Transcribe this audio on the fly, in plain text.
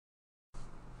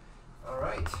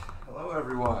right. Hello,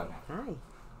 everyone. Hi.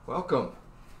 Welcome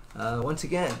once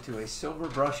again to a Silver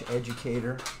Brush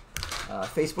Educator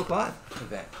Facebook Live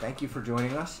event. Thank you for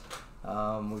joining us.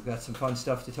 We've got some fun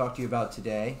stuff to talk to you about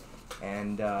today,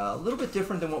 and a little bit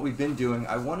different than what we've been doing.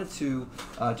 I wanted to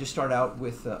just start out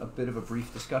with a bit of a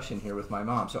brief discussion here with my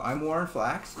mom. So I'm Warren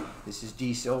Flax. This is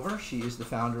Dee Silver. She is the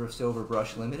founder of Silver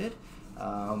Brush Limited.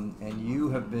 And you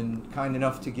have been kind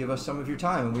enough to give us some of your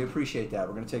time, and we appreciate that.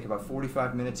 We're going to take about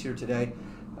 45 minutes here today,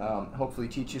 hopefully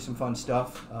teach you some fun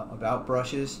stuff about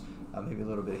brushes, maybe a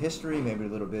little bit of history, maybe a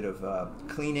little bit of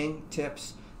cleaning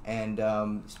tips, and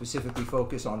specifically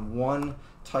focus on one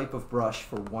type of brush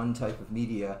for one type of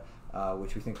media,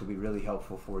 which we think will be really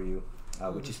helpful for you,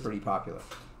 which is pretty popular.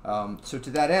 So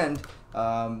to that end,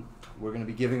 we're going to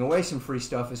be giving away some free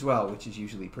stuff as well, which is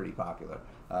usually pretty popular.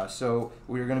 So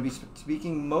we're going to be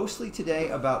speaking mostly today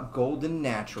about Golden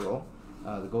Natural,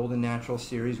 the Golden Natural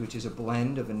series, which is a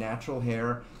blend of a natural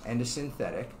hair and a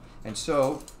synthetic. And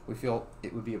so we feel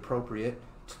it would be appropriate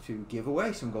to give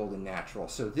away some Golden Natural.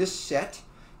 So this set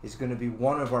is going to be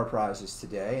one of our prizes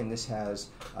today, and this has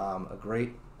a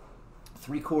great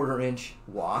 3/4 inch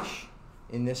wash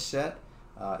in this set.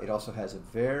 It also has a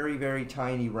very, very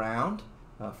tiny round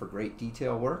for great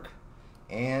detail work,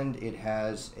 and it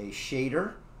has a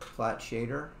shader, flat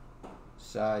shader,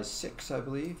 size 6, I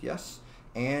believe, yes,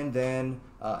 and then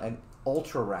an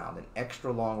ultra round, an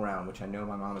extra long round, which I know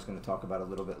my mom is going to talk about a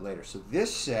little bit later. So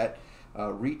this set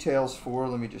retails for,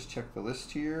 let me just check the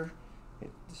list here,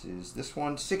 this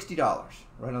one, $60,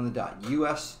 right on the dot.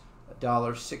 US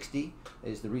 $60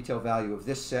 is the retail value of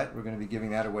this set. We're going to be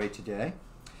giving that away today.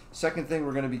 Second thing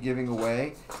we're going to be giving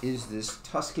away is this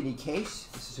Tuscany case.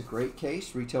 This is a great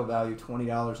case, retail value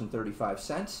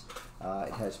 $20.35.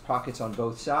 It has pockets on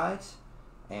both sides,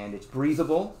 and it's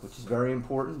breathable, which is very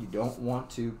important. You don't want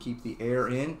to keep the air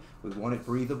in. We want it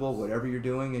breathable. Whatever you're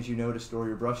doing, as you know, to store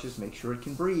your brushes, make sure it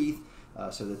can breathe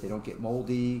so that they don't get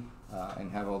moldy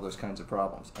and have all those kinds of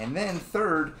problems. And then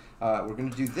third, we're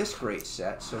going to do this great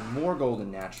set, so more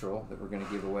Golden Natural that we're going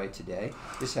to give away today.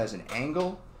 This has an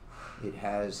angle. It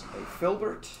has a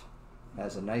filbert,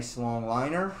 has a nice long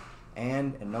liner,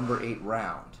 and a number 8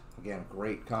 round. Again,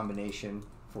 great combination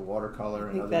for watercolor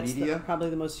and other media. That's probably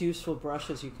the most useful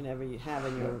brushes you can ever have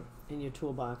in your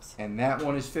toolbox. And that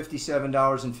one is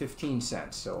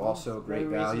 $57.15, so also great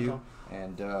value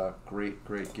and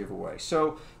great giveaway.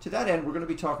 So to that end, we're going to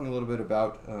be talking a little bit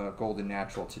about Golden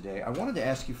Natural today. I wanted to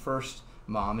ask you first,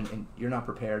 Mom, and you're not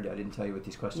prepared. I didn't tell you what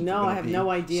these questions are going to be. No,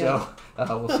 I have no idea.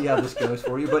 So we'll see how this goes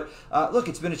for you. But look,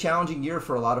 it's been a challenging year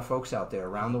for a lot of folks out there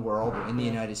around the world or in the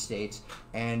United States,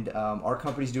 and our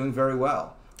company's doing very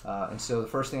well. And so the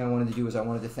first thing I wanted to do is I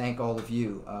wanted to thank all of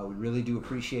you. We really do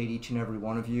appreciate each and every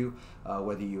one of you,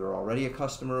 whether you're already a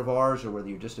customer of ours or whether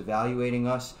you're just evaluating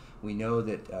us. We know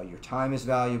that your time is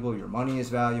valuable, your money is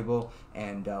valuable,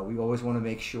 and we always want to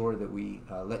make sure that we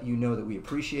let you know that we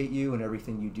appreciate you and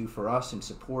everything you do for us in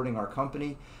supporting our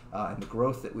company. And the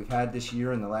growth that we've had this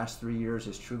year and the last 3 years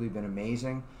has truly been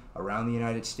amazing around the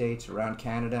United States, around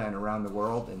Canada, and around the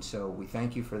world. And so we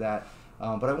thank you for that.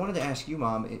 But I wanted to ask you,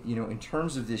 Mom, in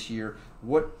terms of this year,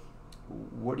 what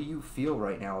do you feel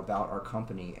right now about our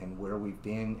company and where we've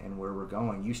been and where we're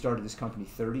going? You started this company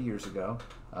 30 years ago.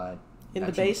 In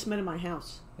the basement of my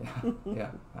house.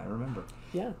 Yeah, I remember.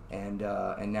 Yeah. And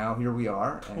now here we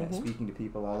are, speaking to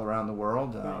people all around the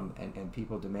world, and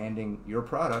people demanding your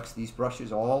products. These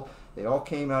brushes they all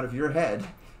came out of your head.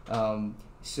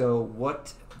 So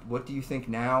what do you think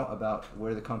now about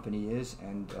where the company is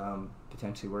and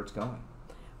potentially where it's going?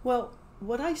 Well,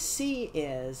 what I see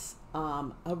is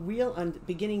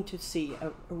beginning to see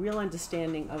a real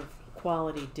understanding of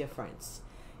quality difference.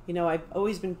 You know, I've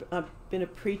always been a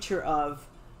preacher of,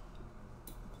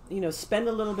 spend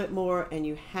a little bit more and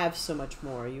you have so much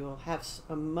more. You will have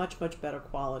a much better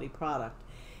quality product,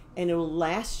 and it will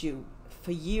last you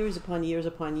for years upon years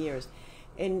upon years.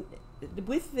 And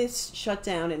with this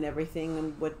shutdown and everything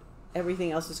and what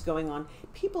everything else is going on,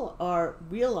 people are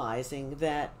realizing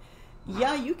that,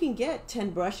 yeah, you can get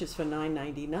 10 brushes for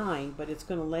 $9.99, but it's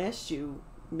going to last you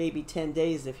maybe 10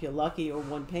 days if you're lucky, or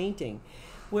one painting.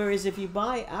 Whereas if you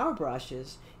buy our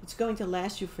brushes, it's going to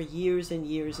last you for years and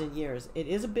years and years. It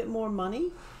is a bit more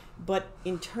money, but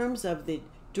in terms of the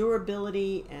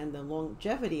durability and the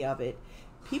longevity of it,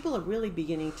 people are really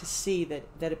beginning to see that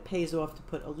it pays off to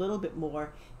put a little bit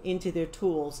more into their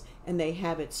tools, and they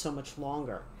have it so much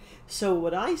longer. So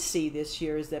what I see this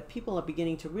year is that people are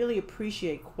beginning to really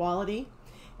appreciate quality,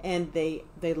 and they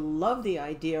love the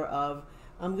idea of,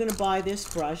 I'm going to buy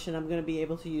this brush and I'm going to be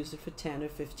able to use it for 10 or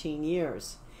 15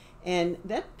 years. And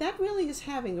that really is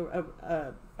having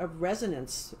a of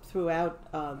resonance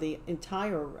throughout the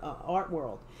entire art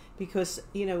world, because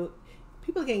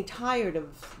people are getting tired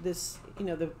of this.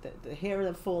 The hair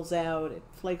that falls out, it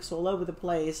flakes all over the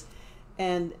place,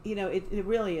 and it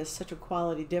really is such a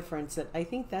quality difference that I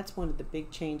think that's one of the big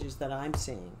changes that I'm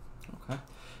seeing. Okay.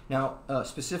 Now,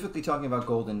 specifically talking about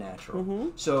Golden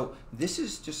Natural. So this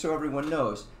is, just so everyone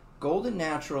knows, Golden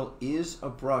Natural is a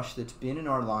brush that's been in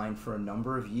our line for a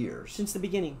number of years. Since the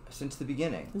beginning. Since the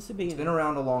beginning. Since the beginning. It's been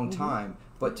around a long time,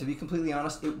 but to be completely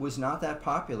honest, it was not that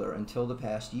popular until the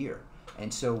past year.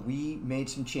 And so we made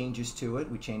some changes to it.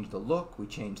 We changed the look, we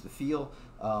changed the feel,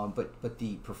 but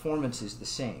the performance is the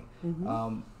same.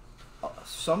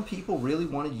 Some people really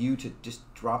wanted you to just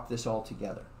drop this all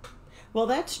together. Well,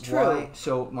 that's true.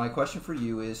 So my question for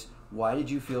you is, why did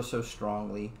you feel so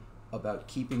strongly about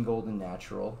keeping Golden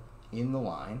Natural in the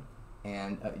line?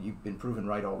 And you've been proven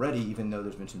right already, even though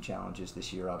there's been some challenges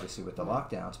this year, obviously, with the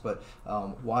lockdowns. But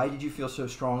why did you feel so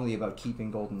strongly about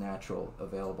keeping Golden Natural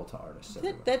available to artists?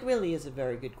 That really is a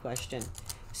very good question.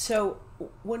 So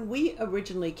when we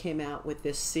originally came out with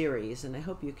this series, and I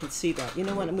hope you can see that. You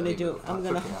know what I'm going to do? I'm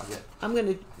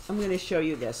going to show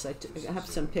you this. I have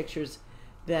some pictures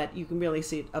that you can really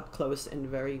see it up close and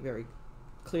very, very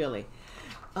clearly.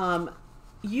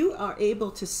 You are able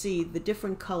to see the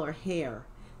different color hair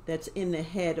that's in the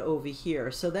head over here.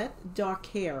 So that dark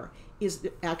hair is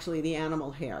actually the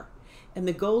animal hair. And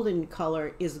the golden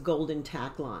color is golden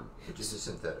taklon. Which is the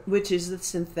synthetic. Which is the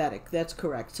synthetic, that's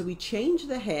correct. So we change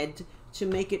the head to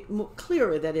make it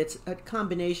clearer that it's a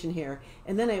combination hair.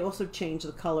 And then I also changed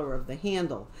the color of the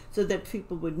handle so that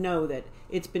people would know that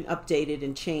it's been updated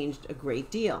and changed a great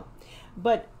deal.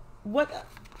 But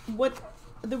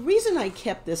the reason I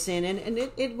kept this in, and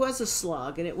it was a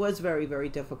slog, and it was very, very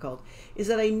difficult, is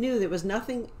that I knew there was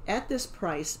nothing at this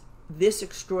price this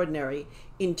extraordinary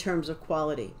in terms of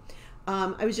quality.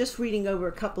 I was just reading over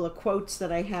a couple of quotes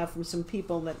that I have from some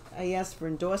people that I asked for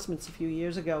endorsements a few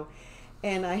years ago,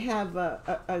 and I have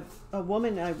a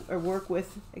woman I work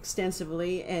with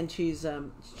extensively, and she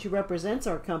represents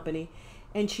our company,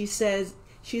 and she says,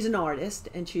 she's an artist,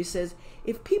 and she says,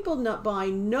 if people buy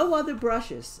no other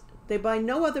brushes,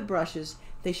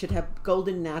 they should have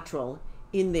Golden Natural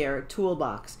in their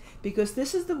toolbox, because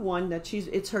this is the one that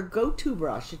it's her go-to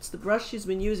brush. It's the brush she's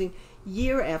been using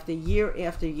year after year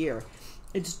after year.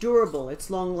 It's durable, it's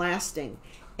long-lasting,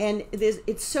 and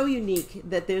it's so unique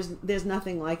that there's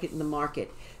nothing like it in the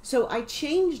market. So I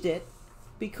changed it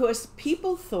because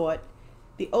people thought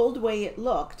the old way it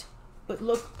looked,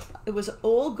 it was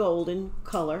all golden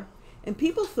color, and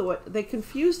people thought, they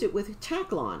confused it with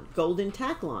taklon, golden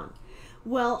taklon.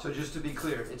 Well, so just to be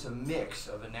clear, it's a mix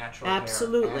of a natural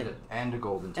absolutely hair and a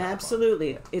golden taklon.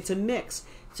 Absolutely, it's a mix.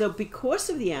 So because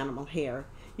of the animal hair,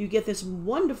 you get this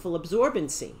wonderful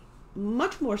absorbency,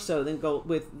 much more so than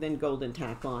golden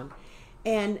taklon.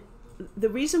 And the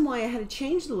reason why I had to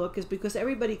change the look is because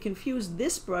everybody confused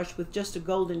this brush with just a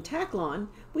golden taklon.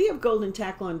 We have golden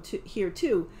taklon here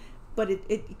too, but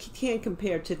it can't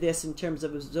compare to this in terms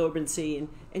of absorbency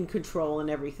and control and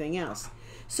everything else.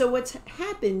 So what's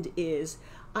happened is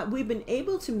we've been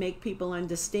able to make people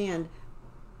understand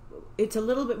it's a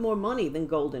little bit more money than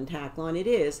golden taklon. It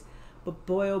is, but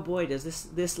boy oh boy does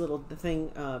this little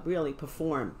thing really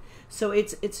perform. So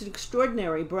it's an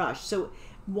extraordinary brush. So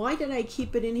why did I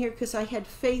keep it in here? Because I had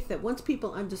faith that once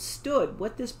people understood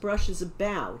what this brush is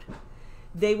about,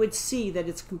 they would see that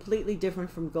it's completely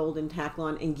different from golden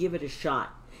taklon and give it a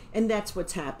shot. And that's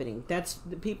what's happening.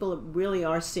 The people really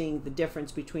are seeing the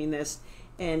difference between this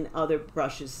and other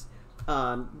brushes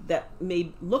that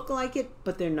may look like it,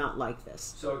 but they're not like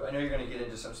this. So I know you're going to get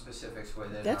into some specifics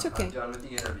with it. That's okay. I'm done with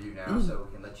the interview now, so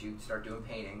we can let you start doing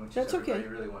painting, which is everybody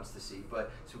really wants to see.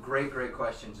 But some great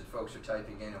questions that folks are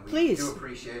typing in, and we do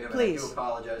appreciate them. And I do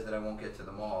apologize that I won't get to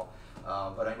them all.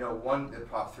 But I know one that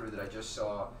popped through that I just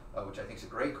saw, which I think is a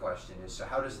great question, is, so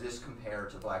how does this compare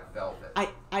to black velvet?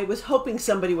 I was hoping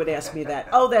somebody would ask me that.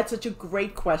 Oh, that's such a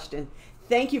great question.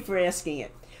 Thank you for asking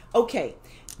it. Okay,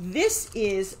 this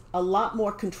is a lot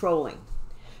more controlling.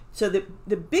 So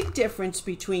the big difference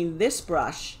between this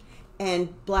brush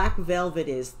and black velvet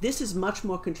is this is much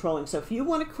more controlling. So if you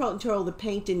want to control the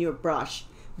paint in your brush,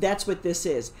 that's what this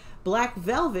is. Black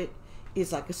velvet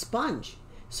is like a sponge.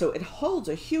 So it holds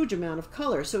a huge amount of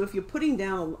color. So if you're putting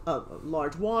down a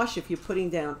large wash, if you're putting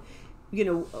down,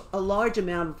 a large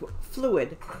amount of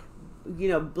fluid,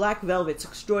 black velvet's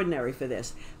extraordinary for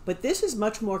this. But this is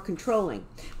much more controlling.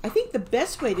 I think the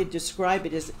best way to describe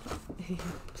it is,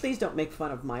 please don't make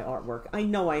fun of my artwork. I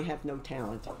know I have no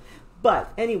talent.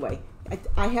 But anyway,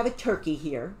 I have a turkey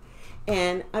here,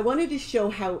 and I wanted to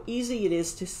show how easy it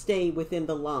is to stay within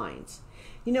the lines.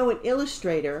 You know, an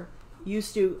illustrator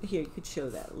used to, here, you could show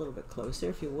that a little bit closer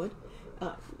if you would.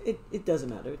 It doesn't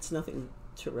matter. It's nothing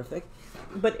terrific.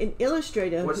 But an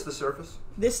illustrator... What's the surface?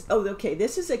 This, oh, okay.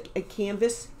 This is a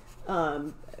canvas, a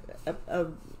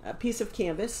piece of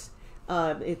canvas.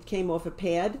 It came off a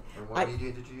pad. And what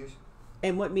media did you use?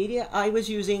 And what media? I was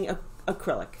using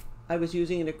acrylic. I was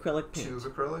using an acrylic paint. Tube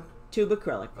acrylic? Tube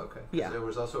acrylic. Okay. Yeah. There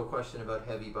was also a question about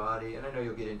heavy body, and I know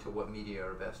you'll get into what media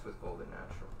are best with Golden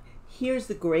Natural. Here's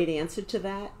the great answer to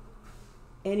that.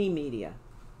 Any media.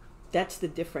 That's the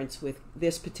difference with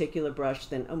this particular brush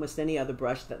than almost any other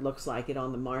brush that looks like it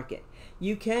on the market.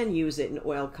 You can use it in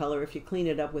oil color if you clean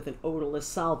it up with an odorless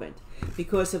solvent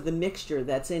because of the mixture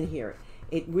that's in here.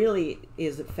 It really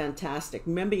is fantastic.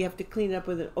 Remember, you have to clean it up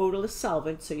with an odorless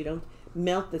solvent so you don't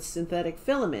melt the synthetic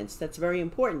filaments. That's very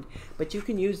important. But you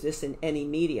can use this in any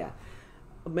media.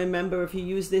 Remember, if you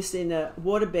use this in a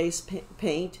water-based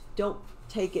paint, don't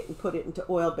take it and put it into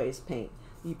oil-based paint.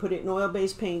 You put it in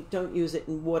oil-based paint, don't use it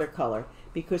in watercolor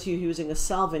because you're using a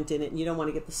solvent in it and you don't want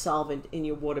to get the solvent in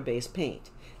your water-based paint.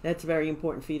 That's very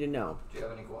important for you to know. Do you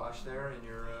have any gouache there in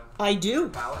your I do.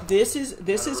 palette? This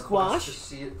is gouache. To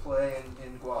see it play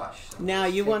in gouache. So Now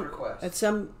you want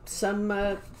some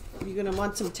you're going to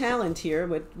want some talent here,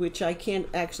 which I can't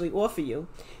actually offer you.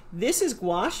 This is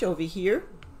gouache over here.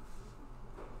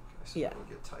 Yeah, we'll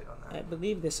get tight on that. I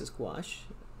believe this is gouache,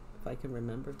 if I can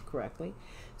remember correctly.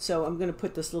 So I'm going to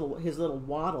put this his little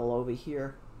wattle over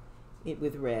here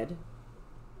with red.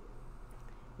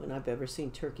 When I've ever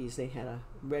seen turkeys, they had a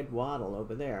red wattle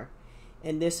over there.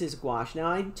 And this is gouache.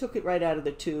 Now I took it right out of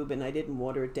the tube and I didn't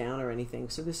water it down or anything,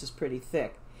 so this is pretty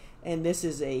thick. And this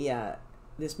is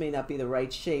this may not be the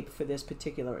right shape for this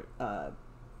particular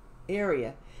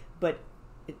area, but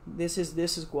this is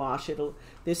gouache.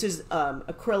 This is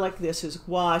acrylic. This is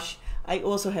gouache. I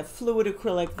also have fluid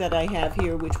acrylic that I have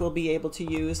here, which we'll be able to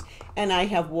use, and I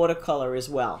have watercolor as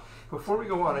well. Before we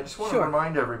go on, I just want to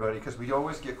remind everybody, because we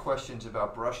always get questions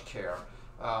about brush care.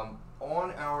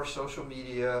 On our social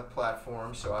media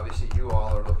platforms, so obviously you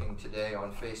all are looking today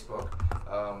on Facebook,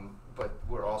 but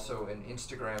we're also in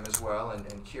Instagram as well, and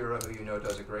Kira, who you know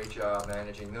does a great job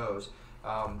managing those.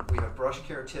 We have brush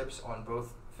care tips on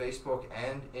both Facebook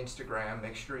and Instagram.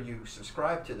 Make sure you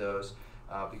subscribe to those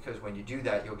because when you do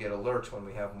that, you'll get alerts when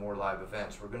we have more live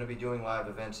events. We're going to be doing live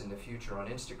events in the future on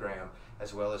Instagram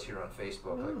as well as here on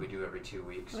Facebook, like we do every 2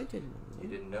 weeks. I didn't know that. You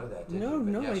didn't know that, did you? No, But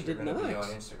no, yes, I did not. You're going to be on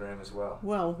Instagram as well.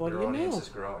 Well, what do you know? Your audience is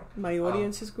growing. My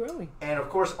audience is growing. And of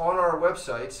course, on our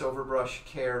website,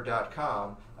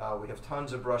 silverbrushcare.com, we have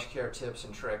tons of brush care tips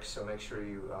and tricks, so make sure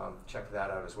you check that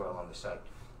out as well on the site.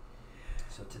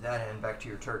 So to that end, back to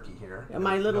your turkey here.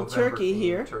 My little turkey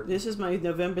here. This is my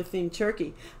November themed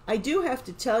turkey. I do have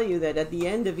to tell you that at the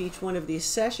end of each one of these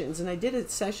sessions, and I did a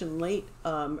session late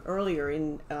earlier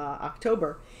in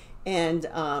October, and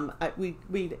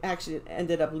we actually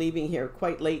ended up leaving here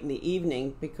quite late in the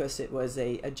evening because it was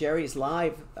a Jerry's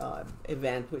Live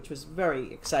event, which was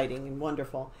very exciting and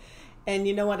wonderful. And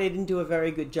you know what? I didn't do a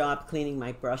very good job cleaning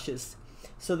my brushes.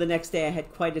 So the next day I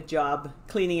had quite a job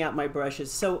cleaning out my brushes.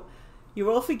 So you're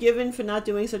all forgiven for not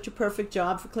doing such a perfect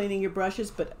job for cleaning your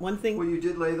brushes, but one thing... Well, you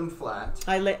did lay them flat.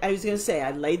 I was going to say,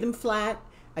 I laid them flat.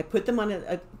 I put them on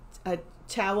a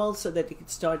towel so that it could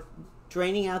start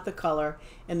draining out the color,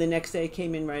 and the next day I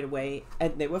came in right away,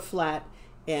 and they were flat,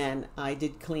 and I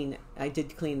did clean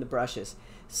the brushes.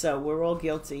 So we're all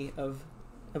guilty of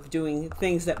doing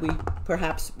things that we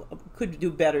perhaps could do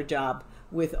a better job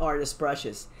with artist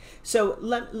brushes. So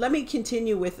let me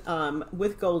continue with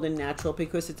Golden Natural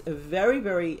because it's a very,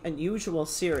 very unusual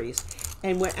series,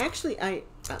 and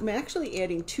I'm actually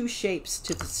adding 2 shapes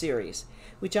to the series,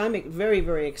 which I'm very,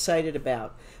 very excited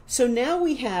about. So now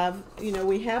we have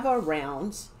our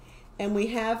rounds, and we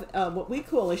have what we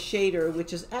call a shader,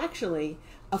 which is actually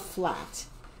a flat.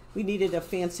 We needed a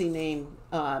fancy name,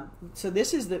 so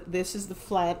this is the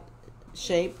flat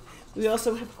shape. We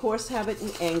also, of course, have it in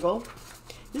angle.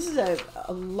 This is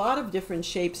a lot of different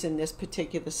shapes in this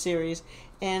particular series,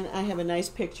 and I have a nice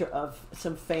picture of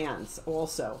some fans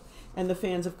also. And the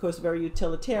fans, of course, very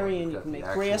utilitarian. You can make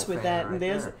grass with that, and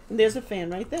there's a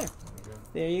fan right there.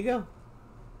 There you go.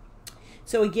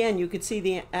 So again, you could see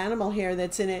the animal hair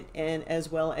that's in it, and as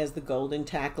well as the golden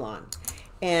taklon.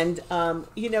 And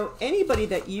you know, anybody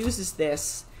that uses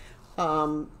this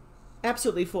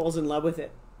absolutely falls in love with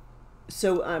it.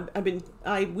 So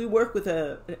we work with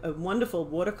a wonderful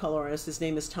watercolor artist. His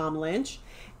name is Tom Lynch,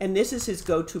 and this is his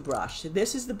go-to brush.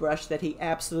 This is the brush that he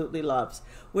absolutely loves.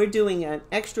 We're doing an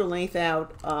extra length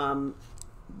out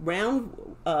round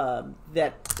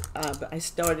that I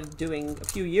started doing a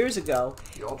few years ago.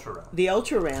 The ultra round. The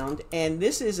ultra round, and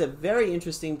this is a very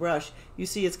interesting brush. You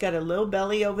see it's got a little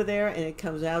belly over there and it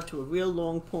comes out to a real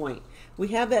long point. We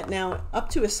have that now up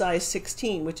to a size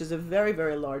 16, which is a very,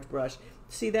 very large brush.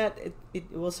 See that? It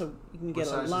also, you can get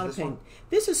a lot of paint.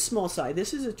 This is small size.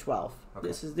 This is a 12. Okay.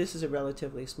 This is a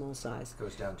relatively small size. It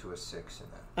goes down to a 6 in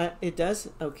that. It does?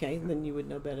 Okay, then you would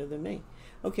know better than me.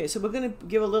 Okay, so we're going to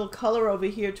give a little color over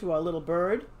here to our little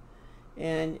bird,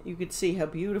 and you can see how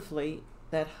beautifully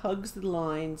that hugs the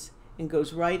lines and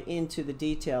goes right into the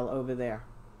detail over there.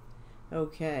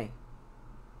 Okay.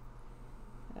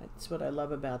 That's what I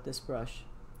love about this brush.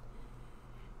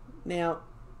 Now,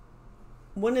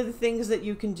 one of the things that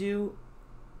you can do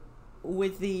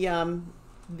with the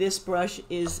this brush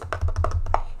is,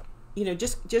 you know,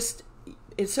 just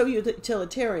it's so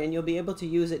utilitarian. You'll be able to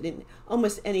use it in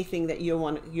almost anything that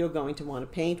you're going to want to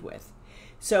paint with.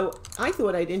 So I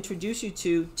thought I'd introduce you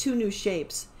to two new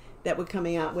shapes that we're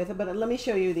coming out with, but let me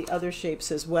show you the other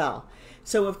shapes as well.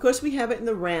 So of course we have it in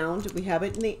the round, we have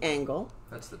it in the angle.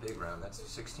 That's the big round. That's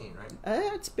 16, right?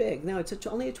 It's big. No, it's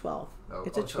only a 12. Oh,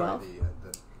 it's a 12. Sorry,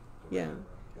 yeah.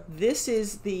 This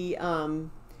is the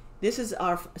this is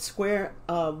our square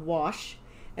wash.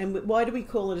 And why do we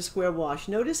call it a square wash?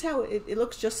 Notice how it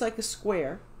looks just like a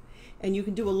square, and you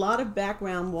can do a lot of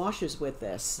background washes with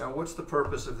this. Now, what's the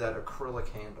purpose of that acrylic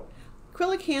handle?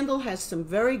 Acrylic handle has some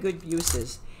very good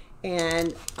uses,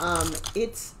 and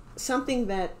it's something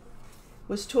that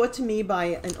was taught to me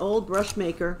by an old brush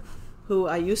maker who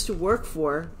I used to work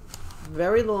for a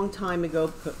very long time ago,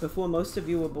 before most of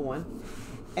you were born.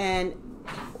 And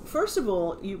first of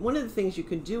all, one of the things you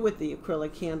can do with the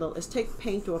acrylic handle is take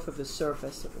paint off of the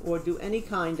surface, or do any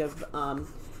kind of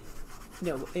you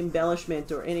know,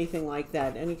 embellishment or anything like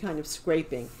that, any kind of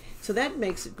scraping. So that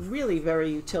makes it really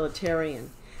very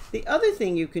utilitarian. The other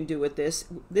thing you can do with this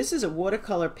is a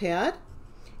watercolor pad,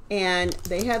 and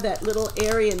they have that little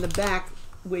area in the back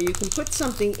where you can put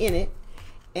something in it,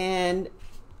 and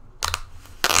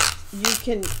you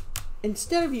can,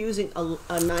 instead of using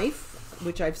a knife,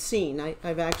 which I've seen.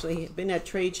 I've actually been at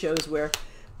trade shows where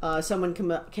someone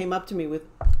came up to me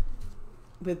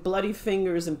with bloody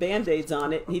fingers and Band-Aids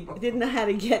on it. He didn't know how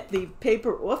to get the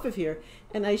paper off of here,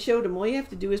 and I showed him all you have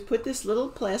to do is put this little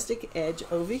plastic edge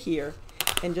over here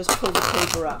and just pull the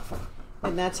paper up,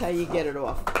 and that's how you get it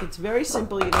off. It's very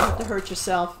simple. You don't have to hurt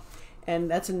yourself,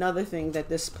 and that's another thing that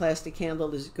this plastic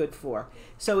handle is good for.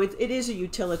 So it is a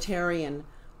utilitarian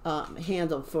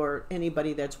handle for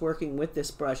anybody that's working with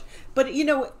this brush. But you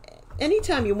know,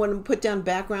 anytime you want to put down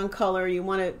background color, you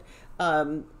want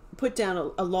to put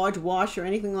down a large wash or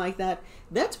anything like that,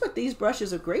 that's what these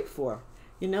brushes are great for.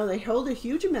 You know, they hold a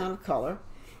huge amount of color,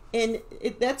 and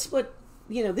that's what,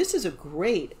 you know, this is a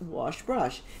great wash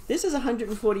brush. This is a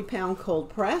 140-pound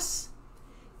cold press,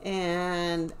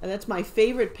 and that's my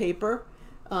favorite paper.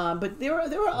 But there are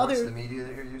other. What's the media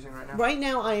that you're using right now? Right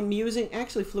now, I'm using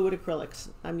actually fluid acrylics.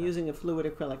 I'm using a fluid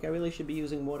acrylic. I really should be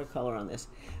using watercolor on this,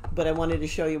 but I wanted to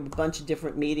show you a bunch of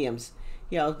different mediums.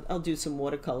 Yeah, I'll do some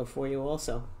watercolor for you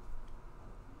also.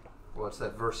 Well, it's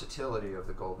that versatility of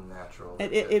the Golden Natural.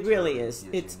 It really is.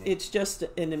 It's just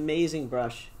an amazing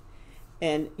brush,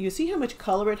 and you see how much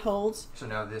color it holds. So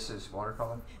now this is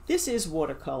watercolor? This is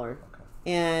watercolor, okay.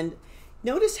 And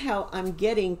notice how I'm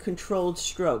getting controlled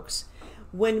strokes.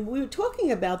 When we were talking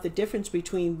about the difference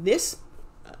between this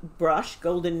brush,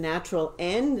 Golden Natural,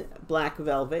 and Black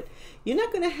Velvet, you're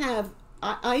not going to have,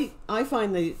 I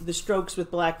find the strokes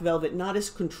with Black Velvet not as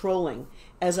controlling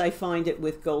as I find it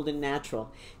with Golden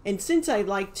Natural. And since I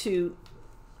like to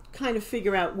kind of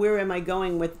figure out where am I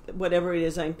going with whatever it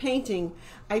is I'm painting,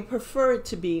 I prefer it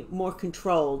to be more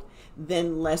controlled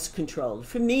than less controlled.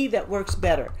 For me, that works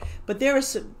better. But there is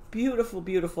some beautiful,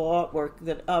 beautiful artwork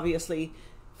that obviously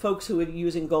folks who are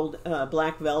using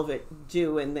Black Velvet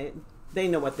do, and they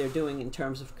know what they're doing in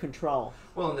terms of control.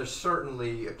 Well, and there's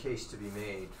certainly a case to be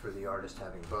made for the artist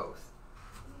having both.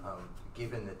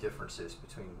 Given the differences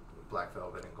between Black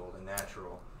Velvet and Golden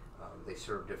Natural, they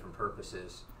serve different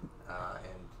purposes,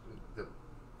 and the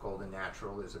Golden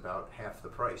Natural is about half the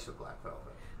price of Black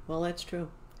Velvet. Well, that's true.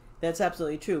 That's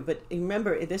absolutely true. But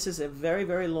remember, this is a very,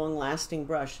 very long-lasting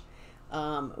brush.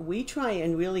 We try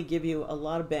and really give you a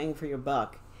lot of bang for your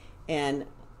buck. And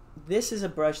this is a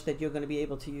brush that you're going to be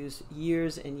able to use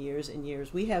years and years and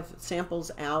years. We have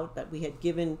samples out that we had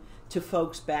given to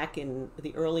folks back in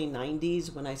the early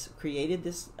 90s when I created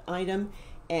this item,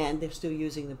 and they're still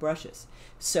using the brushes.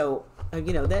 So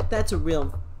you know, that's a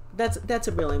real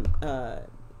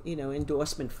you know,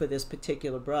 endorsement for this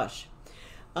particular brush.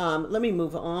 Let me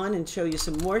move on and show you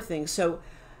some more things. So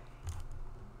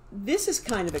this is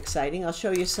kind of exciting. I'll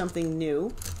show you something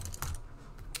new.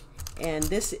 And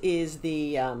this is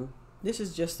the this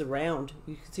is just the round.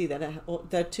 You can see that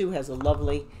that too has a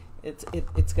lovely.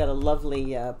 It's got a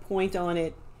lovely point on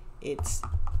it. It's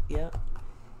yeah,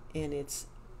 and it's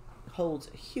holds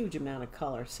a huge amount of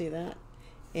color. See that?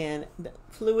 And the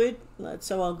fluid.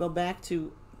 So I'll go back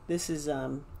to this is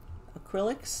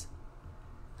acrylics.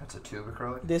 That's a tube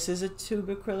acrylic? This is a tube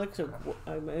acrylic. So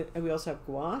we also have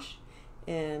gouache.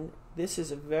 And this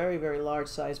is a very, very large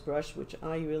size brush, which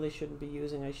I really shouldn't be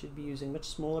using. I should be using much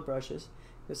smaller brushes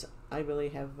because I really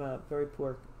have very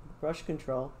poor brush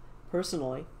control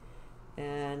personally.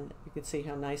 And you can see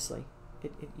how nicely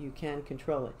you can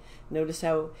control it. Notice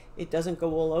how it doesn't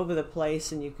go all over the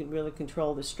place, and you can really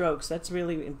control the strokes. That's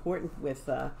really important with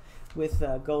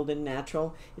Golden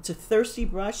Natural. It's a thirsty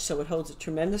brush, so it holds a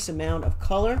tremendous amount of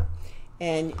color.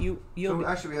 And so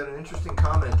actually, we had an interesting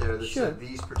comment there that sure. said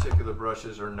these particular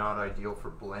brushes are not ideal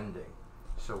for blending.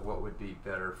 So what would be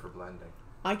better for blending?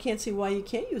 I can't see why you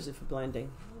can't use it for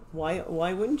blending. Why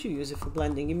wouldn't you use it for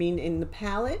blending? You mean in the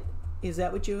palette? Is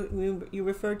that what you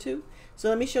refer to? So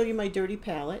let me show you my dirty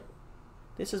palette.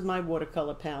 This is my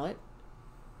watercolor palette.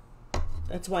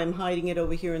 That's why I'm hiding it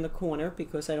over here in the corner,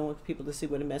 because I don't want people to see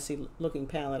what a messy looking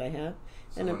palette I have.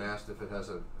 Someone asked if it has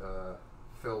a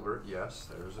filbert. Yes,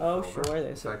 there's a oh, filbert. sure,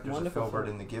 there's in fact, there's a filbert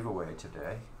in the giveaway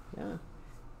today. Yeah,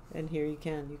 and here you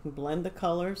can blend the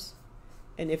colors,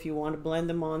 and if you want to blend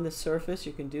them on the surface,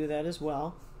 you can do that as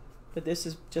well. But this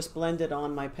is just blended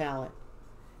on my palette.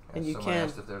 And you someone can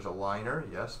asked if there's a liner.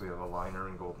 Yes, we have a liner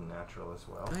in Golden Natural as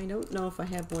well. I don't know if I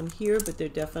have one here, but there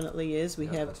definitely is. We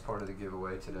have. That's part of the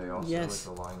giveaway today also, yes,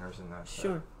 with the liners in that set.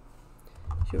 Sure.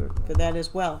 Sure, for that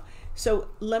as well. So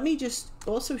let me just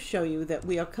also show you that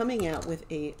we are coming out with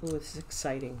a, oh, this is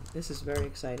exciting. This is very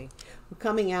exciting. We're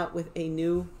coming out with a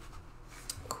new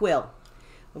quill.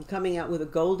 I'm coming out with a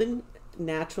Golden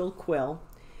Natural quill.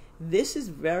 This is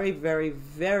very, very,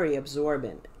 very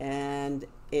absorbent, and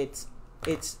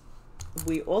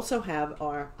we also have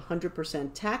our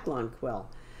 100% Taklon quill.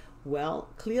 Well,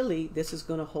 clearly this is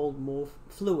going to hold more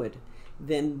fluid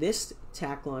than this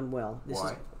Taklon will.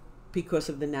 Why? Is because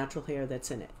of the natural hair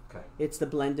that's in it. Okay. It's the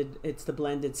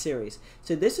blended series.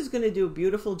 So this is going to do a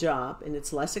beautiful job, and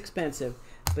it's less expensive,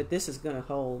 but this is going to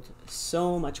hold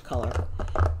so much color.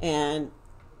 And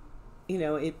you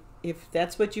know, if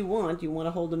that's what you want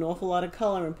to hold an awful lot of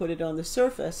color and put it on the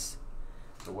surface.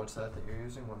 So what's that you're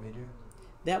using? What medium?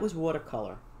 That was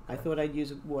watercolor. Okay. I thought I'd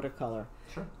use watercolor.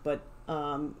 Sure. But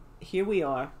here we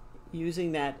are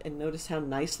using that, and notice how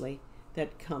nicely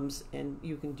that comes, and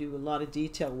you can do a lot of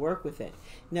detail work with it.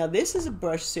 Now this is a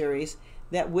brush series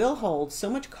that will hold so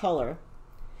much color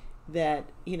that,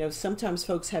 you know, sometimes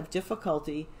folks have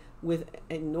difficulty with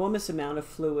an enormous amount of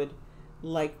fluid,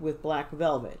 like with black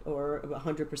velvet or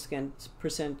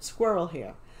 100% squirrel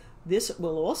hair. This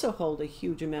will also hold a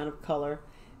huge amount of color,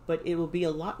 but it will be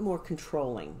a lot more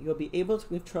controlling. You'll be able to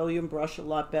control your brush a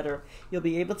lot better. You'll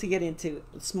be able to get into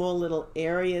small little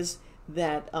areas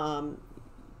that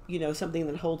you know, something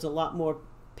that holds a lot more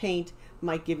paint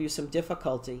might give you some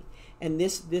difficulty, and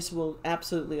this will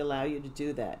absolutely allow you to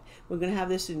do that. We're going to have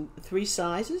this in 3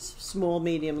 sizes: small,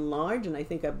 medium, and large, and I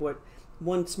think I bought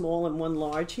 1 small and 1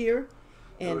 large here.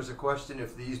 And there was a question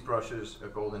if these brushes,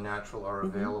 Golden Natural, are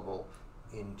available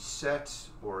in sets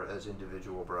or as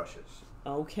individual brushes.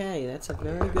 Okay, that's a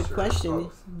very good question.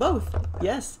 Both,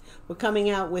 yes. We're coming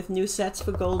out with new sets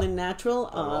for Golden Natural.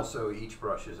 Also, each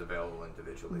brush is available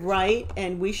individually. Right,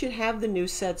 and we should have the new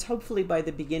sets hopefully by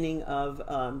the beginning of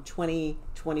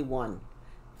 2021.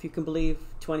 If you can believe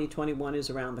 2021 is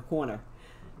around the corner.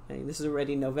 I mean, this is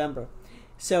already November.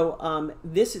 So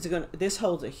this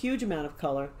holds a huge amount of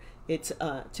color. It's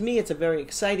to me, it's a very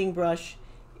exciting brush.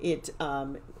 It's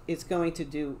going to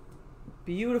do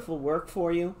beautiful work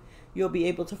for you. You'll be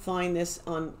able to find this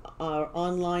on our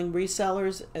online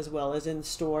resellers as well as in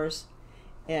stores.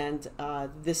 And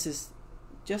this is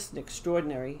just an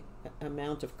extraordinary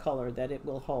amount of color that it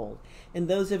will hold. And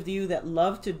those of you that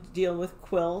love to deal with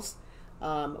quills,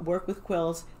 work with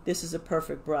quills, this is a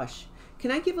perfect brush. Can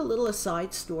I give a little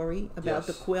aside story about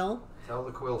the quill? Tell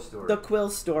the quill story. The quill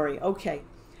story, okay.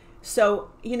 So,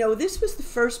 you know, this was the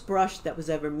first brush that was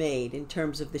ever made in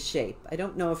terms of the shape. I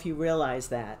don't know if you realize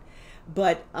that.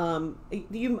 But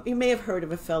you may have heard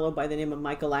of a fellow by the name of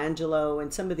Michelangelo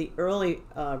and some of the early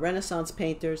Renaissance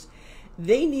painters.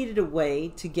 They needed a way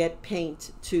to get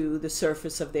paint to the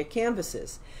surface of their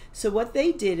canvases. So what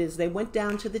they did is they went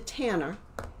down to the tanner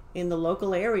in the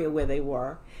local area where they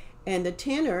were, and the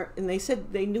tanner, and they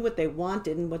said they knew what they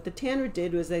wanted, and what the tanner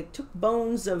did was they took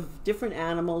bones of different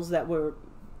animals that were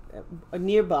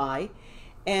nearby,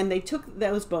 And they took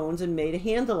those bones and made a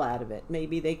handle out of it.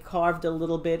 Maybe they carved a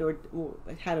little bit or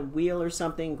had a wheel or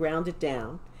something, ground it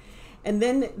down. And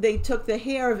then they took the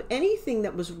hair of anything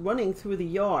that was running through the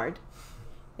yard,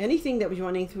 anything that was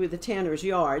running through the tanner's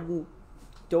yard,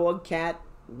 dog, cat,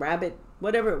 rabbit,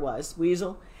 whatever it was,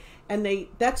 weasel, and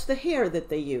that's the hair that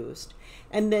they used.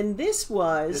 And then this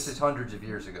is hundreds of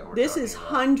years ago. This is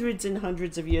hundreds and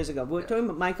hundreds of years ago. We're talking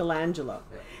about Michelangelo.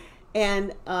 Yeah.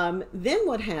 And then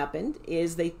what happened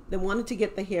is they wanted to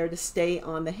get the hair to stay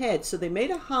on the head. So they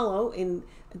made a hollow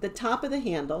at the top of the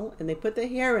handle, and they put the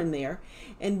hair in there.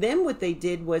 And then what they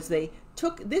did was they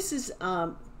took, this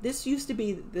used to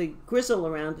be the grizzle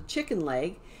around a chicken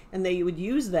leg, and they would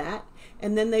use that,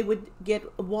 and then they would get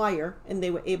a wire, and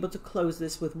they were able to close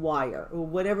this with wire, or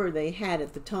whatever they had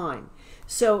at the time.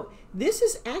 So this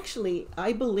is actually,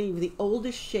 I believe, the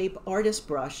oldest shape artist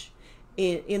brush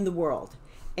in the world.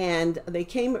 And they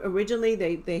came originally,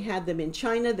 they had them in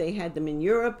China, they had them in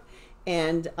Europe,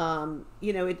 and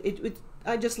you know,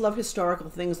 I just love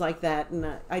historical things like that,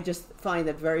 and I just find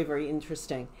that very, very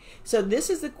interesting. So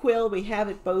this is the quill. We have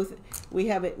it both. We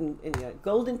have it in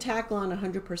golden Taklon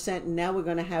 100%, and now we're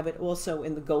going to have it also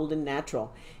in the golden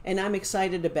natural. And I'm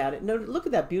excited about it. No, look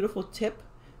at that beautiful tip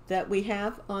that we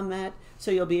have on that.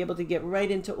 So you'll be able to get right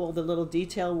into all the little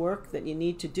detail work that you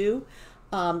need to do.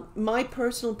 My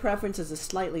personal preference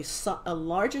is a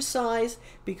larger size,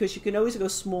 because you can always go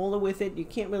smaller with it. You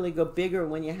can't really go bigger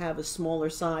when you have a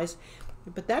smaller size.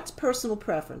 But that's personal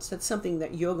preference. That's something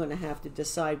that you're going to have to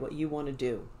decide what you want to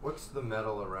do. What's the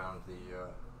metal around the...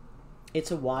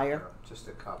 It's a wire. Just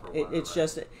a copper wire. It's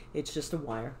just a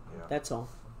wire. Yeah. That's all.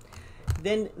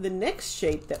 Then the next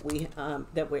shape that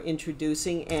we're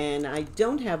introducing, and I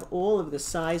don't have all of the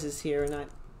sizes here, and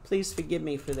please forgive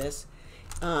me for this,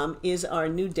 is our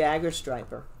new dagger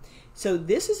striper. So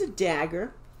this is a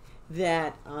dagger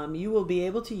that you will be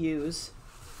able to use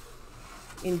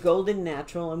in golden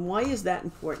natural. And why is that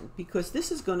important? Because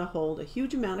this is going to hold a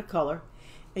huge amount of color,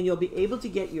 and you'll be able to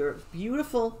get your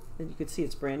beautiful, and you can see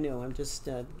it's brand new, I'm just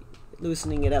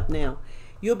loosening it up now.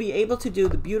 You'll be able to do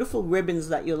the beautiful ribbons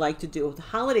that you like to do. The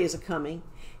holidays are coming,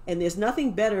 and there's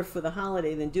nothing better for the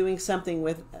holiday than doing something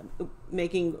with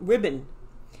making ribbon.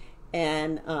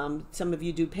 And some of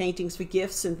you do paintings for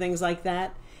gifts and things like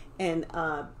that. And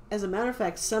as a matter of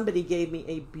fact, somebody gave me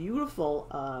a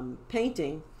beautiful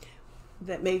painting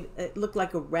that made it look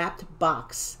like a wrapped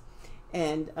box,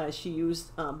 and she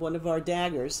used one of our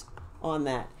daggers on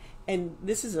that. And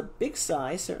this is a big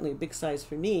size, certainly a big size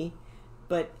for me,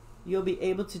 but you'll be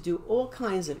able to do all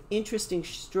kinds of interesting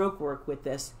stroke work with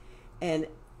this, and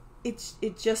it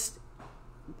just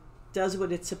does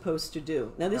what it's supposed to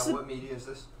do. Now what media is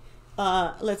this?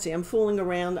 Let's see, I'm fooling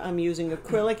around. I'm using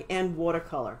acrylic and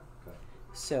watercolor. Okay.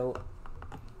 So.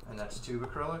 And that's tube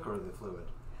acrylic or the fluid?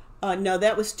 No,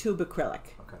 that was tube acrylic.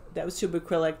 Okay. That was tube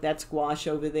acrylic. That's gouache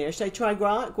over there. Should I try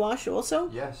gouache also?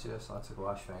 Yes, lots of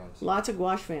gouache fans. Lots of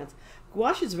gouache fans.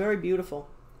 Gouache is very beautiful.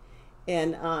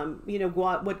 And, you know,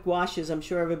 what gouache is, I'm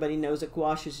sure everybody knows that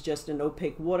gouache is just an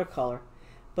opaque watercolor.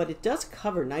 But it does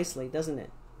cover nicely, doesn't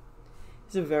it?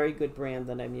 It's a very good brand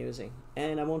that I'm using.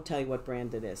 And I won't tell you what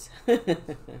brand it is.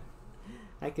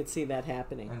 I could see that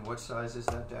happening. And what size is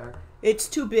that dagger? It's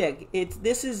too big.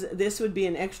 This would be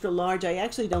an extra large. I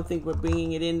actually don't think we're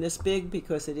bringing it in this big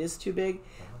because it is too big.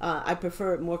 I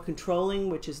prefer it more controlling,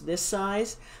 which is this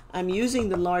size. I'm using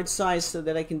the large size so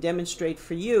that I can demonstrate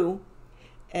for you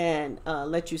and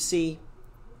let you see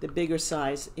the bigger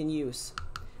size in use.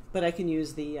 But I can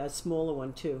use the smaller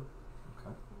one too.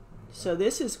 Okay. So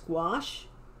this is gouache,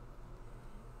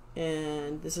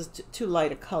 and this is too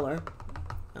light a color.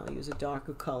 I'll use a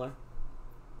darker color.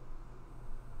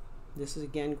 This is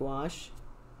again gouache.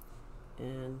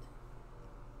 And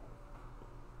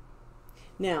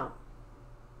now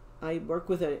I work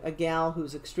with a gal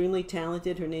who's extremely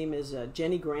talented. Her name is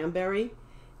Jenny Granberry,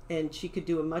 and she could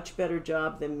do a much better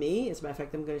job than me. As a matter of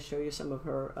fact, I'm going to show you some of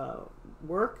her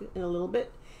work in a little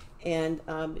bit. And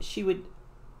she would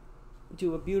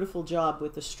do a beautiful job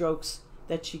with the strokes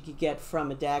that she could get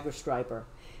from a dagger striper.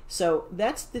 So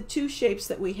that's the two shapes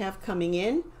that we have coming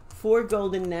in for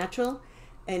golden natural.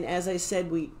 And as I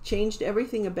said, we changed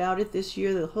everything about it this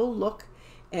year, the whole look,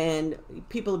 and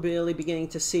people are really beginning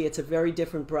to see it's a very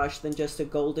different brush than just a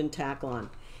golden Taklon.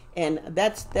 And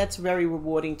that's very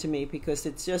rewarding to me, because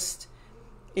it's just,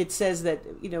 it says that,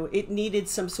 you know, it needed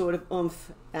some sort of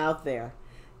oomph out there.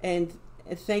 And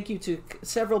thank you to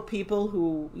several people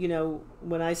who, you know,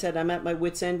 when I said I'm at my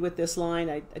wit's end with this line,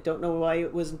 I don't know why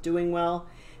it wasn't doing well,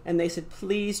 and they said,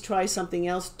 please try something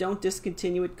else, don't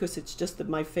discontinue it because it's just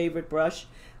my favorite brush.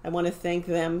 I want to thank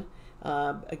them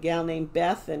a gal named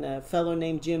Beth and a fellow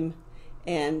named Jim,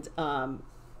 and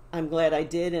I'm glad I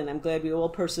did, and I'm glad we all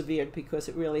persevered because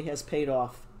it really has paid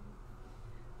off.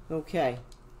 Okay,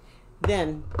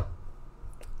 then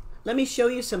let me show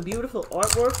you some beautiful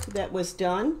artwork that was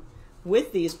done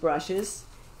with these brushes.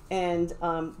 And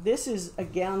this is a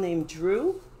gal named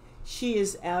Drew. She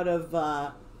is out of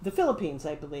the Philippines,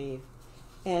 I believe.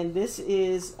 And this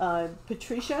is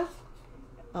Patricia.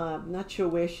 Not sure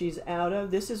where she's out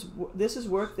of. This is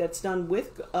work that's done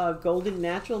with Golden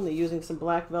Natural, and they're using some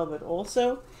black velvet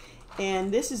also.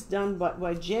 And this is done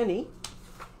by Jenny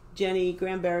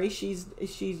Granberry. She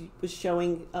was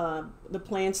showing the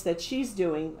plants that she's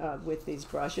doing with these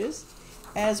brushes,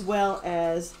 as well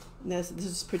as this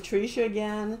is Patricia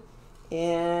again,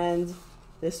 and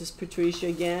this is Patricia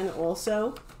again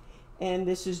also, and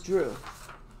this is Drew.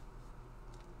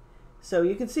 So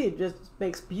you can see it just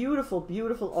makes beautiful,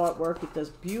 beautiful artwork. It does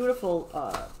beautiful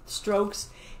strokes.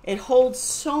 It holds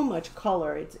so much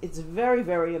color. It's very,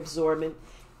 very absorbent.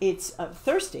 It's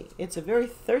thirsty. It's a very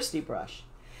thirsty brush.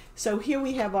 So here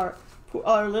we have our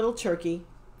little turkey.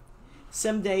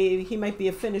 Someday he might be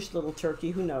a finished little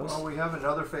turkey. Who knows? Well, we have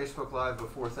another Facebook Live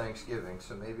before Thanksgiving,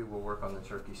 so maybe we'll work on the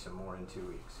turkey some more in 2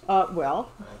 weeks. Well,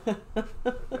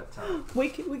 That time. we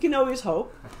can always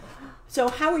hope. So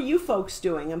how are you folks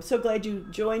doing? I'm so glad you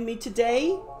joined me today.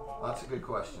 Lots of good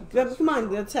questions. Come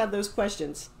on, let's have those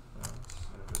questions.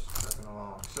 Just trucking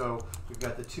along. So we've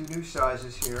got the two new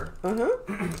sizes here.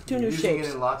 Two new shapes. You're using it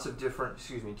in lots of different,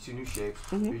 two new shapes.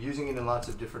 You're using it in lots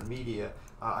of different media.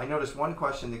 I noticed one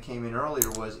question that came in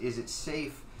earlier was, is it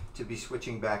safe to be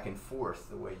switching back and forth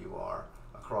the way you are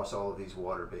across all of these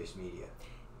water-based media?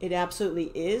 It absolutely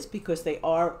is, because they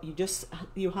are, you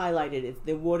highlighted it,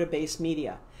 they're water-based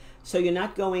media. So you're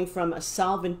not going from a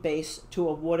solvent base to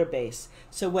a water base.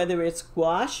 So whether it's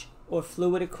gouache or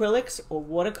fluid acrylics or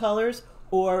watercolors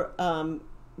or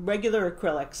regular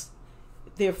acrylics,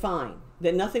 they're fine.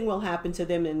 That nothing will happen to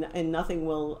them, and nothing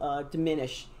will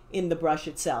diminish in the brush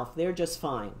itself. They're just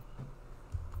fine.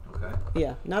 Okay.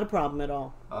 Yeah, not a problem at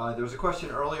all. There was a question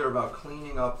earlier about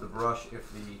cleaning up the brush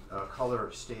if the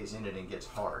color stays in it and gets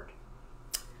hard.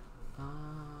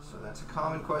 So that's a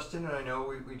common question, and I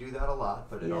know we do that a lot,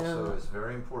 but it also is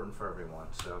very important for everyone.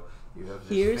 So you have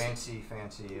this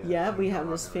fancy. Yeah, we have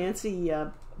this fancy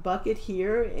bucket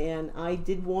here, and I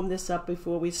did warm this up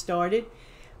before we started.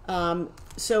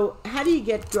 So how do you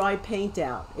get dry paint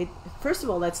out? First of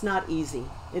all, that's not easy.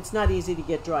 It's not easy to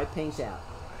get dry paint out.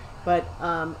 But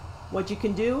what you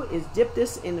can do is dip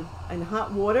this in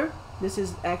hot water. This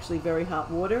is actually very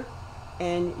hot water,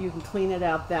 and you can clean it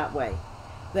out that way.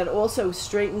 That also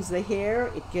straightens the hair.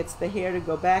 It gets the hair to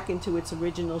go back into its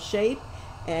original shape,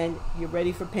 and you're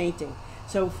ready for painting.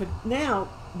 So for now,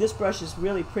 this brush is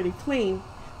really pretty clean.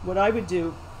 What I would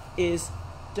do is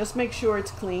just make sure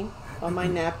it's clean on my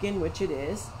napkin, which it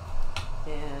is,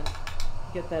 and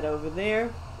get that over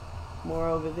there, more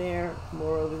over there,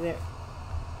 more over there,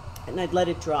 and I'd let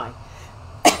it dry.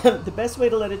 The best way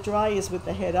to let it dry is with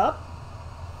the head up.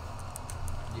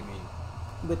 You mean?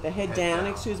 With the head down,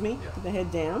 excuse me, with the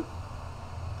head down,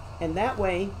 and that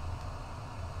way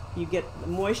you get the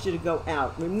moisture to go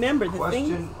out. Remember the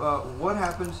thing. What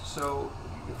happens? So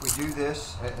if we do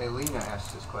this, Alina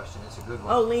asked this question. It's a good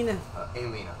one. Oh, Lena.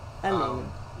 Alina.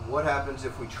 What happens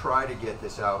if we try to get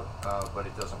this out, but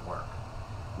it doesn't work?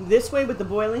 This way with the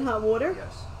boiling hot water?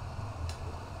 Yes.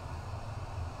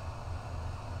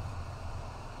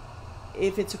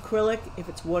 If it's acrylic, if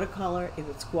it's watercolor, if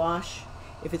it's gouache,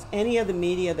 if it's any other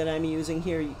media that I'm using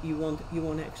here, you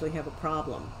won't actually have a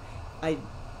problem.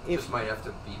 Just might have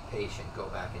to be patient, go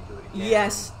back and do it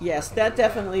again. Yes, that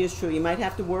definitely is true. You might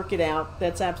have to work it out.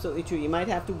 That's absolutely true. You might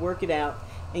have to work it out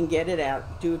and get it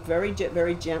out. Do it very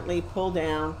gently. Pull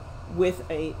down with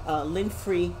a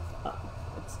lint-free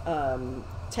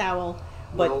towel.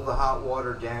 Will the hot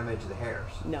water damage the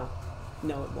hairs? No,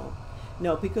 it won't.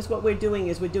 No, because what we're doing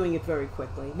is we're doing it very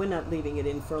quickly. We're not leaving it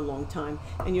in for a long time,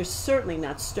 and you're certainly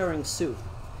not stirring soup.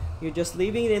 You're just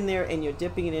leaving it in there, and you're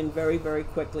dipping it in very, very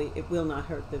quickly. It will not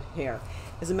hurt the hair.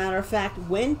 As a matter of fact,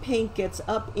 when paint gets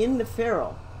up in the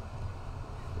ferrule,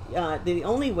 the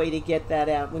only way to get that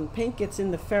out, when paint gets in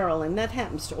the ferrule, and that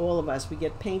happens to all of us, we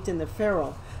get paint in the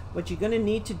ferrule, what you're going to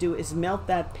need to do is melt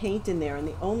that paint in there, and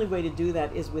the only way to do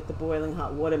that is with the boiling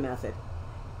hot water method.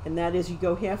 And that is, you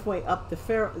go halfway up the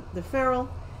ferrule,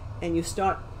 and you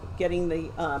start getting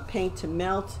the paint to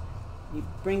melt. You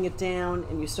bring it down,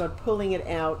 and you start pulling it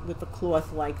out with the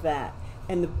cloth like that.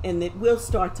 And it will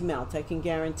start to melt, I can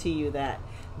guarantee you that.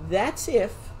 That's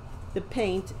if the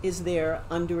paint is there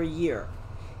under a year.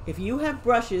 If you have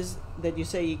brushes that you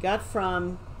say you got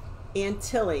from Aunt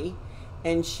Tilly,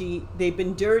 and they've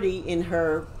been dirty in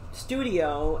her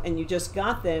studio, and you just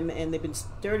got them, and they've been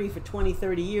dirty for 20,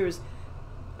 30 years,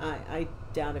 I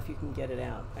doubt if you can get it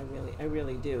out. I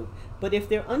really do. But if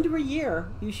they're under a year,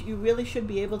 you really should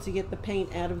be able to get the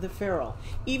paint out of the ferrule.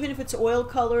 Even if it's oil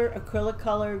color, acrylic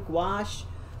color, gouache,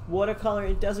 watercolor,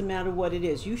 it doesn't matter what it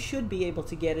is. You should be able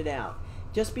to get it out.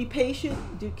 Just be patient.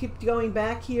 Keep going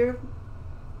back here.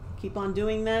 Keep on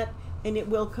doing that, and it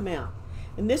will come out.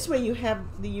 And this way you have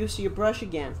the use of your brush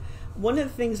again. One of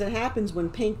the things that happens when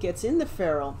paint gets in the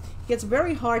ferrule, it gets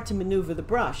very hard to maneuver the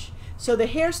brush. So the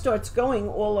hair starts going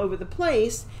all over the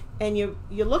place, and you're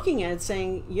looking at it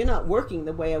saying, you're not working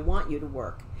the way I want you to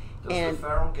work. Does the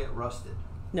ferrule get rusted?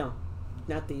 No,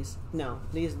 not these. No,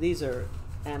 these are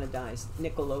anodized,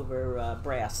 nickel over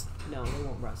brass. No, they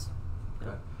won't rust. No.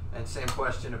 Okay. And same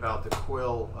question about the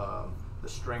quill, the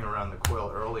string around the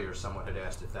quill. Earlier, someone had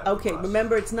asked if that would Okay, rust.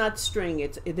 remember, it's not string.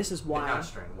 This is wire. Not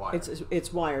string, wire.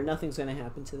 It's wire. Nothing's going to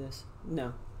happen to this.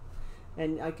 No.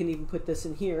 And I can even put this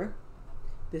in here.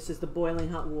 This is the boiling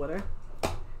hot water.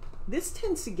 This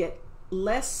tends to get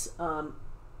less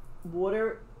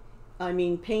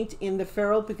paint in the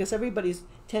ferrule because everybody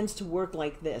tends to work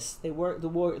like this. They're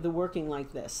working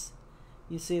like this.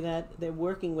 You see that? They're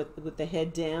working with the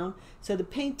head down. So the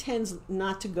paint tends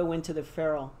not to go into the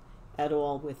ferrule at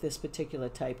all with this particular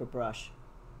type of brush.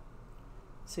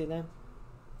 See that?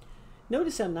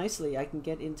 Notice how nicely I can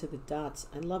get into the dots.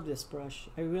 I love this brush.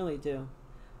 I really do.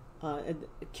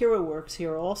 Kira works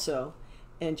here also,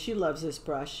 and she loves this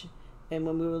brush. And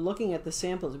when we were looking at the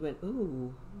samples, we went,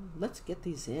 ooh, let's get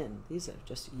these in. These are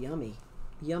just yummy,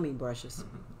 yummy brushes.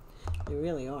 They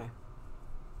really are.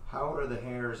 How are the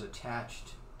hairs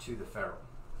attached to the ferrule?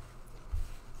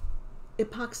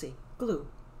 Epoxy, glue.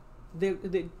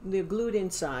 They're glued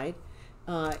inside,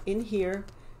 in here.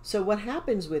 So what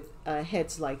happens with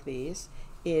heads like these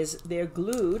is they're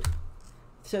glued.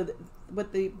 So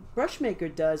what the brush maker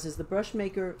does is the brush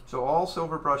maker... So all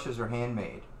silver brushes are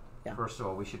handmade. Yeah. First of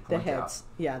all, we should point the heads. out.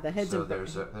 Yeah, the heads so are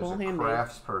there's a craftsman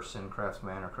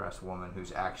or craftswoman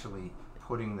who's actually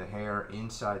putting the hair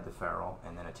inside the ferrule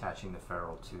and then attaching the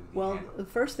ferrule to the handle. The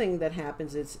first thing that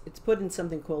happens is it's put in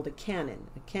something called a cannon.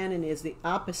 A cannon is the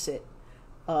opposite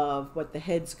of what the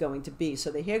head's going to be.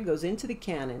 So the hair goes into the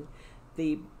cannon,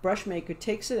 the brush maker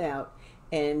takes it out,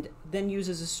 and then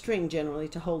uses a string generally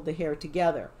to hold the hair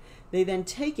together. They then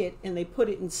take it and they put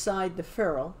it inside the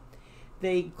ferrule.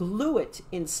 They glue it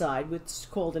inside, which is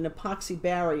called an epoxy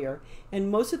barrier, and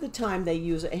most of the time they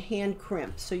use a hand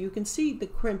crimp. So you can see the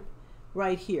crimp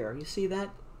right here. You see that?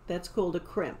 That's called a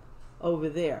crimp over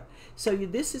there. So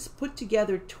this is put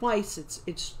together twice.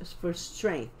 It's for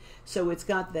strength. So it's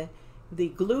got the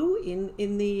glue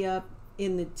in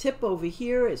the tip over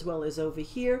here as well as over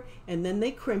here, and then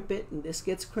they crimp it, and this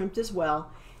gets crimped as well.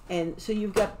 And so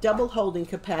you've got double holding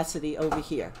capacity over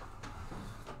here.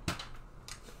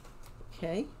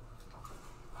 Okay,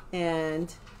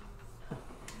 and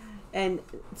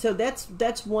so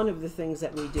that's one of the things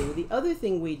that we do. The other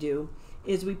thing we do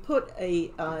is we put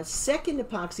a second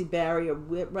epoxy barrier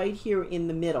right here in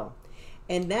the middle,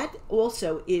 and that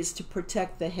also is to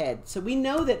protect the head. So we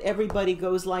know that everybody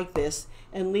goes like this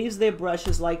and leaves their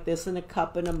brushes like this in a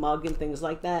cup and a mug and things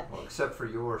like that. Well, except for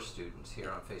your students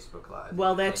here on Facebook Live.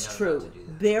 Well, that's true.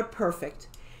 They're perfect.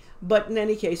 But in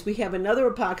any case, we have another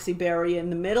epoxy barrier in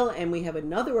the middle, and we have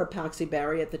another epoxy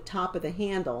barrier at the top of the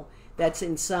handle that's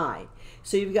inside.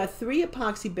 So you've got 3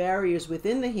 epoxy barriers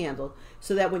within the handle,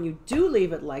 so that when you do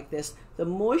leave it like this, the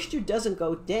moisture doesn't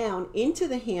go down into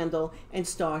the handle and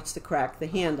starts to crack the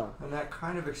handle. And that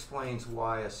kind of explains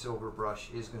why a silver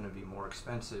brush is going to be more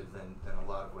expensive than a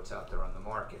lot of what's out there on the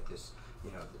market. This,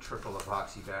 the triple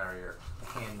epoxy barrier,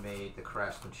 the handmade, the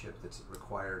craftsmanship that's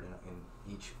required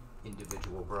in each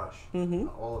individual brush.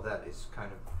 All of that is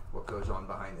kind of what goes on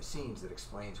behind the scenes that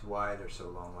explains why they're so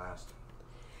long lasting.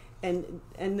 And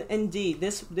indeed,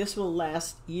 this will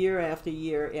last year after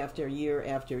year after year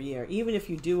after year, even if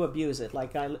you do abuse it,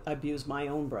 like I abuse my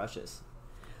own brushes.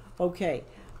 Okay,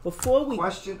 before we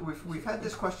we've had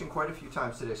this question quite a few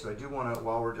times today, so I do want to,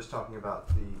 while we're just talking about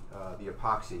the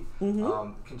epoxy,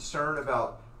 concern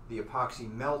about the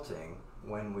epoxy melting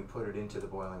when we put it into the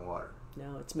boiling water.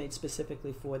 No, it's made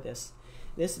specifically for this.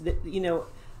 The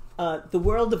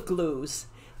world of glues.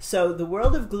 So the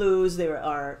world of glues, there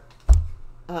are,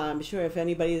 I'm sure if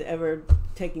anybody's ever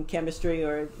taken chemistry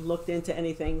or looked into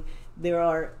anything, there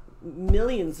are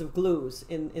millions of glues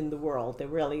in the world. There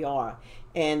really are.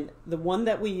 And the one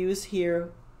that we use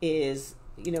here is,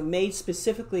 made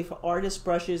specifically for artist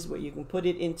brushes, where you can put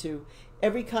it into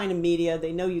every kind of media.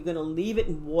 They know you're going to leave it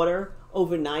in water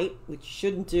overnight, which you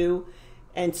shouldn't do.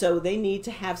 And so they need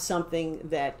to have something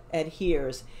that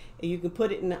adheres. You can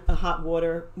put it in a hot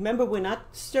water. Remember, we're not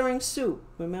stirring soup.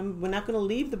 Remember, we're not going to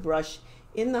leave the brush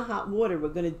in the hot water. We're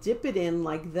going to dip it in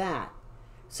like that.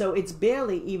 So it's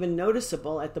barely even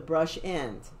noticeable at the brush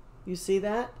end. You see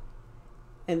that?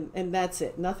 And that's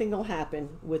it. Nothing will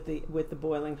happen with the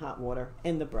boiling hot water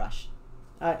in the brush.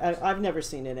 I've never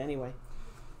seen it anyway.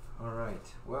 All right.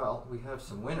 Well, we have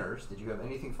some winners. Did you have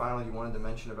anything final you wanted to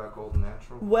mention about Golden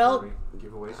Natural? Well, we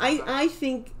give away I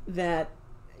think that,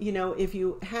 you know, if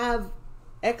you have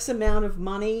X amount of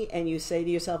money and you say to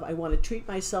yourself, I want to treat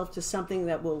myself to something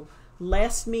that will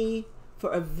last me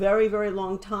for a very, very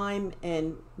long time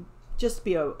and just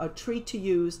be a treat to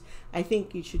use, I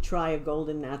think you should try a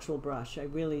Golden Natural brush. I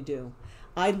really do.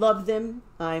 I love them.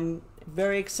 I'm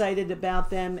very excited about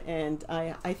them, and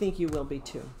I think you will be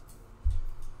too.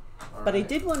 But I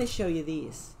did want to show you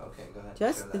these. Okay, go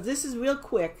ahead. This is real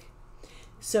quick.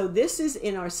 So this is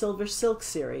in our Silver Silk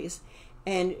series,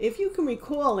 and if you can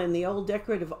recall, in the old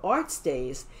decorative arts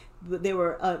days, there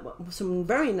were some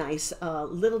very nice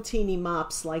little teeny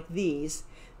mops like these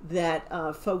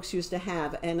that folks used to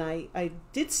have, and I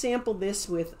did sample this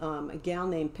with a gal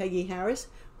named Peggy Harris,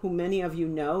 who many of you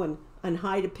know, and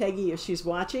hi to Peggy if she's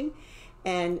watching.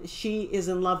 And she is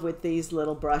in love with these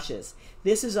little brushes.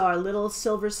 This is our little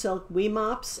Silver Silk Wee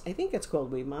Mops. I think it's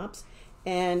called Wee Mops.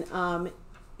 And,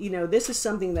 you know, this is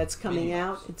something that's coming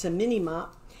out. It's a mini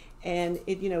mop. And,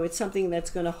 it's something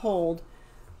that's going to hold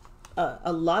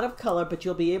a lot of color, but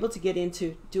you'll be able to get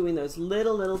into doing those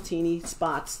little teeny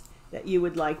spots that you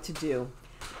would like to do.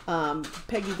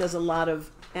 Peggy does a lot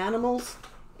of animals.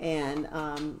 And,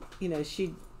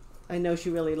 I know she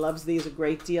really loves these a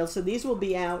great deal. So these will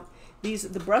be out.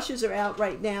 The brushes are out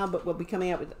right now, but we'll be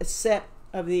coming out with a set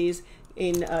of these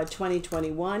in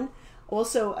 2021.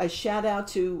 Also, a shout out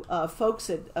to folks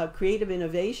at Creative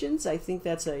Innovations. I think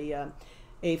that's a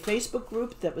Facebook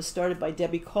group that was started by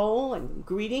Debbie Cole. And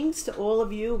greetings to all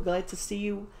of you. Glad to see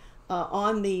you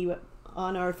on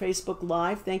our Facebook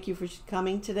Live. Thank you for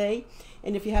coming today.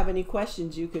 And if you have any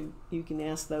questions, you can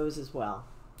ask those as well.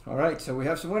 All right, so we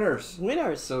have some winners.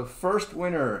 Winners. So first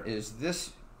winner is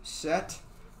this set.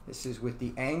 This is with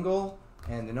the angle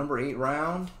and the number 8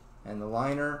 round and the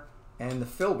liner and the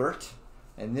filbert.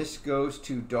 And this goes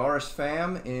to Doris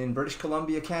Pham in British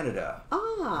Columbia, Canada.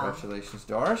 Ah. Congratulations,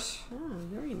 Doris. Ah,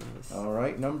 very nice. All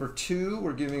right, number 2,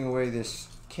 we're giving away this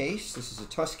case. This is a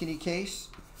Tuscany case.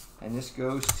 And this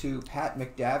goes to Pat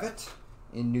McDavitt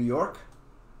in New York,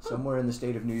 somewhere in the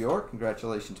state of New York.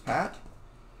 Congratulations, Pat.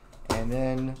 And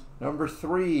then number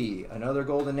 3, another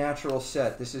Golden Natural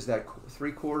set. This is that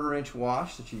 3/4 inch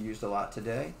wash that you used a lot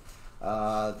today.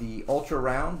 The Ultra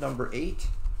Round, number 8.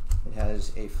 It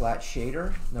has a flat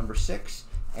shader, number 6,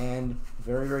 and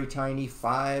very, very tiny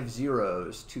 5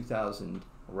 zeros, 2000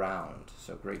 round.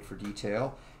 So great for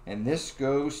detail. And this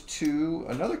goes to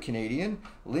another Canadian,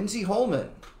 Lindsay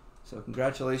Holman. So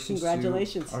congratulations to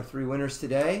our 3 winners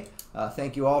today.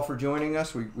 Thank you all for joining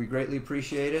us. We greatly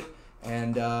appreciate it.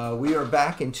 And we are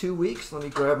back in 2 weeks. Let me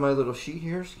grab my little sheet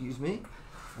here, excuse me,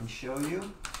 and show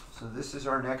you. So this is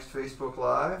our next Facebook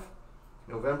Live,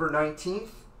 November 19th.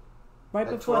 Right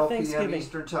before Thanksgiving. 12 p.m.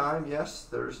 Eastern Time, yes,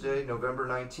 Thursday, November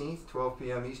 19th, 12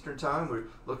 p.m. Eastern Time. We're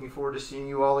looking forward to seeing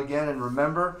you all again. And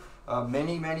remember,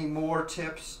 many more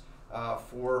tips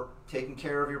for taking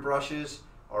care of your brushes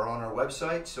are on our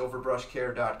website,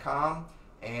 silverbrushcare.com.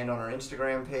 and on our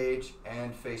Instagram page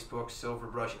and Facebook,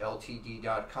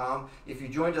 silverbrushLTD.com. If you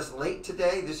joined us late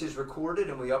today, this is recorded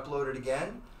and we upload it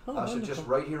again. So just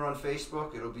right here on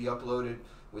Facebook, it'll be uploaded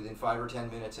within 5 or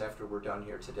 10 minutes after we're done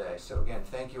here today. So again,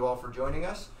 thank you all for joining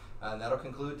us, and that'll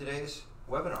conclude today's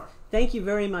webinar. Thank you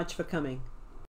very much for coming.